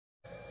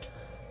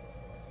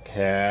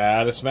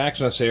Catus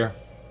Maximus here.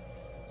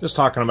 Just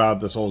talking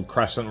about this old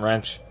Crescent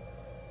wrench.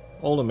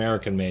 Old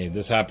American made.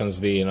 This happens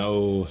to be an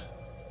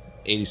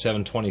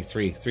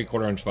 8723,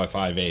 3/4 inch by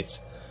 5/8.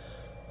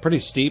 Pretty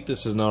steep.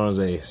 This is known as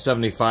a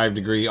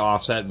 75-degree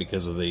offset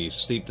because of the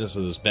steepness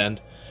of this bend.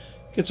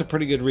 Gets a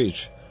pretty good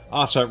reach.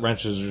 Offset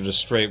wrenches are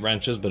just straight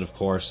wrenches, but of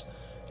course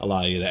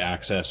allow you to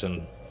access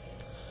in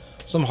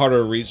some harder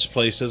to reach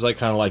places. I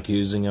kind of like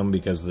using them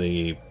because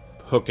the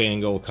hook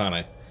angle kind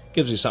of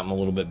gives you something a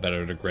little bit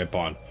better to grip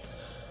on.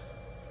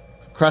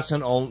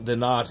 Crescent did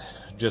not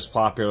just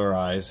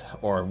popularize,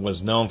 or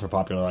was known for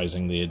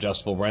popularizing, the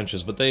adjustable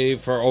wrenches, but they,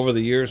 for over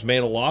the years,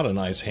 made a lot of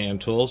nice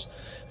hand tools,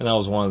 and that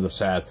was one of the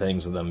sad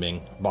things of them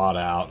being bought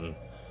out.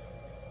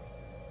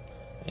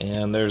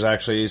 And there's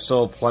actually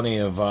still plenty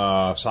of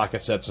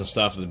socket sets and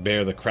stuff that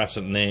bear the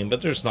Crescent name,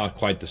 but there's not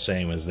quite the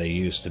same as they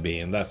used to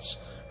be, and that's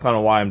kind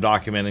of why I'm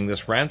documenting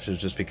this wrench, is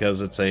just because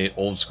it's a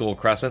old school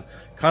Crescent.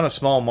 Kind of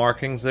small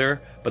markings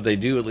there, but they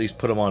do at least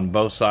put them on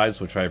both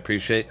sides, which I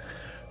appreciate.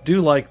 Do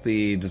like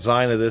the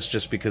design of this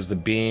just because the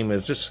beam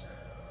is just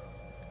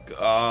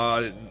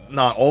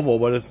not oval,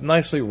 but it's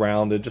nicely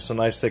rounded, just a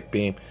nice thick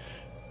beam.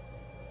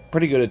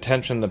 Pretty good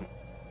attention to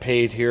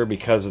paid here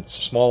because it's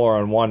smaller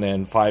on one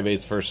end,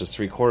 5/8 versus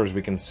 3/4.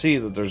 We can see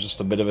that there's just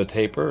a bit of a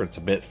taper. It's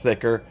a bit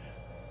thicker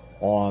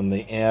on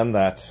the end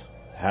that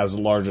has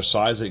a larger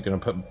size that you're going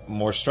to put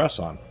more stress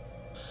on.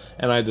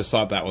 And I just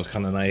thought that was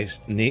kind of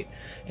nice, neat.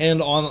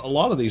 And on a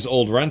lot of these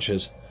old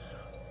wrenches,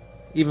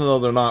 even though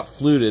they're not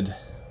fluted,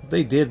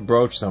 they did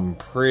broach them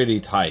pretty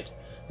tight.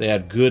 They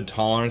had good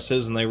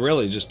tolerances, and they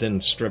really just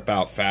didn't strip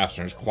out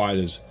fasteners quite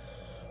as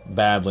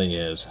badly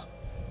as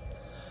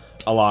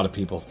a lot of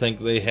people think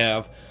they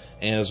have.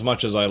 And as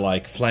much as I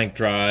like flank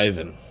drive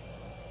and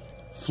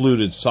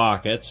fluted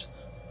sockets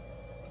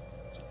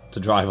to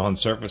drive on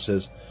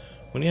surfaces,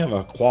 when you have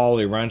a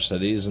quality wrench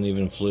that isn't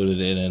even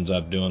fluted, it ends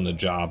up doing the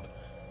job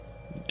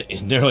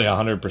nearly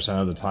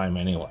 100% of the time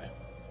anyway.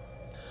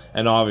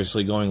 And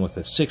obviously going with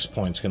a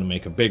 6-point is going to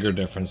make a bigger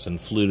difference than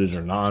fluted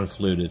or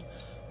non-fluted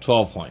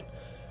 12-point.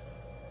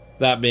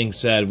 That being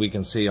said, we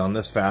can see on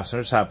this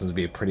fastener, this happens to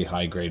be a pretty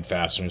high-grade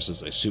fastener. This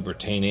is a super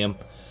titanium,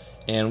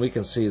 and we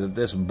can see that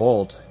this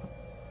bolt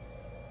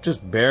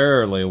just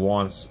barely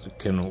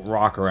can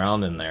rock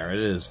around in there. It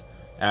is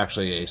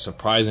actually a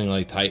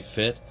surprisingly tight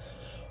fit.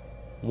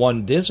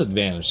 One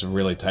disadvantage of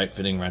really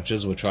tight-fitting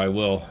wrenches, which I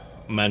will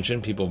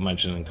mention, people have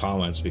mentioned in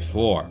comments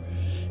before,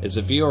 is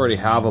if you already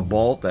have a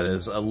bolt that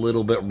is a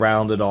little bit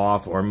rounded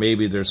off, or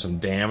maybe there's some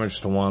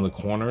damage to one of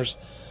the corners,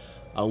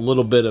 a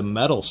little bit of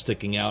metal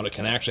sticking out, it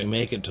can actually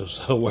make it to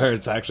so where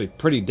it's actually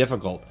pretty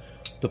difficult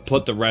to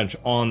put the wrench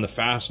on the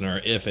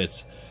fastener if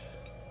it's,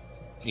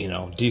 you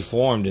know,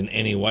 deformed in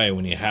any way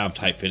when you have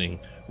tight-fitting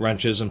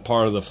wrenches. And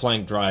part of the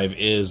flank drive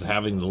is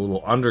having the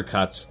little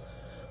undercuts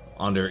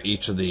under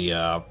each of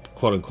the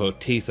quote-unquote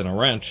teeth in a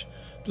wrench.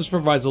 This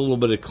provides a little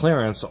bit of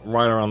clearance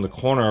right around the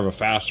corner of a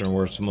fastener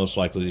where it's most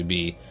likely to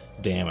be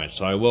damaged.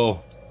 So I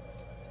will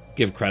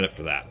give credit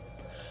for that.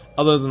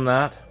 Other than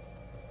that,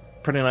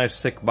 pretty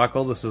nice thick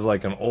buckle. This is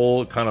like an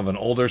old, kind of an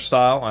older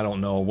style. I don't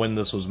know when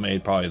this was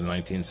made, probably the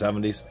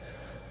 1970s.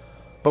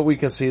 But we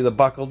can see the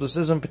buckle just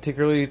isn't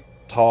particularly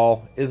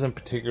tall, isn't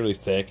particularly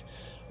thick.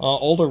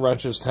 Older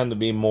wrenches tend to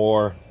be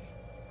more,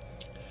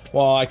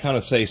 well, I kind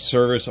of say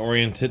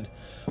service-oriented,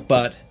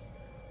 but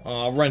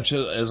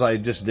wrenches, as I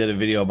just did a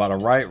video about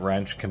a right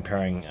wrench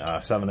comparing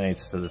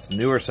 7/8 to this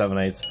newer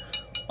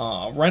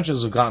 7/8,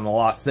 wrenches have gotten a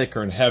lot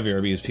thicker and heavier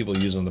because people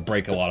use them to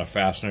break a lot of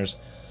fasteners.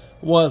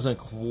 Wasn't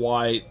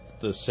quite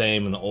the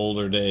same in the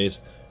older days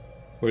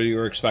where you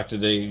were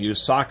expected to use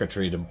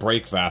socketry to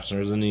break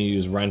fasteners, and then you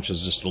use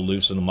wrenches just to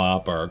loosen them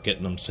up or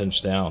getting them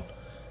cinched down.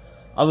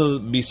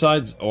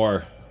 Besides,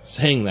 or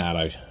saying that,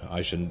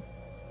 I should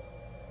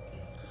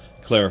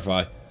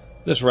clarify,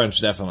 this wrench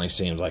definitely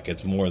seems like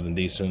it's more than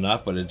decent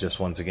enough, but it just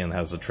once again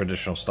has the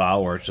traditional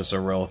style where it's just a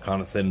real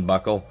kind of thin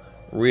buckle,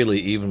 really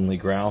evenly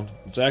ground.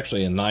 It's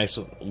actually a nice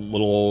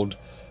little old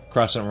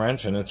Crescent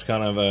wrench, and it's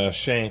kind of a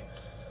shame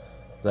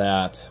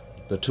that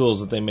the tools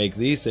that they make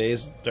these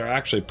days, they're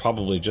actually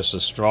probably just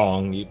as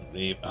strong.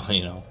 You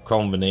know,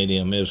 chrome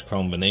vanadium is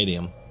chrome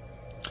vanadium.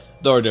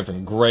 There are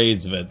different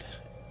grades of it,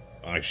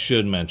 I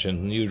should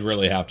mention. You'd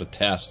really have to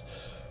test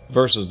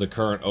versus the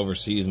current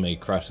overseas made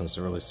Crescents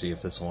to really see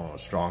if this one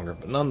was stronger.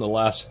 But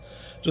nonetheless,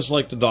 just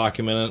like to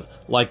document it,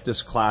 like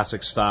this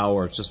classic style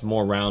where it's just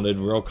more rounded,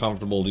 real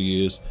comfortable to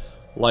use,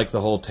 like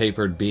the whole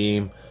tapered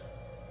beam.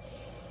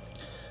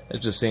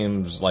 It just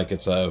seems like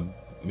it's a,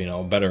 you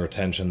know, better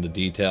attention to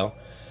detail,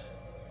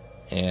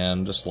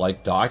 and just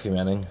like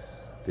documenting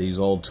these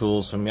old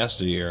tools from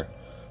yesteryear,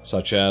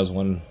 such as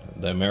when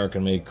the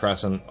American made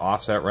Crescent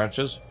offset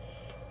wrenches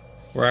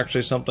were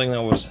actually something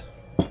that was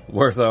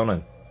worth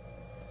owning.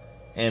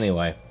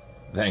 Anyway,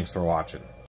 thanks for watching.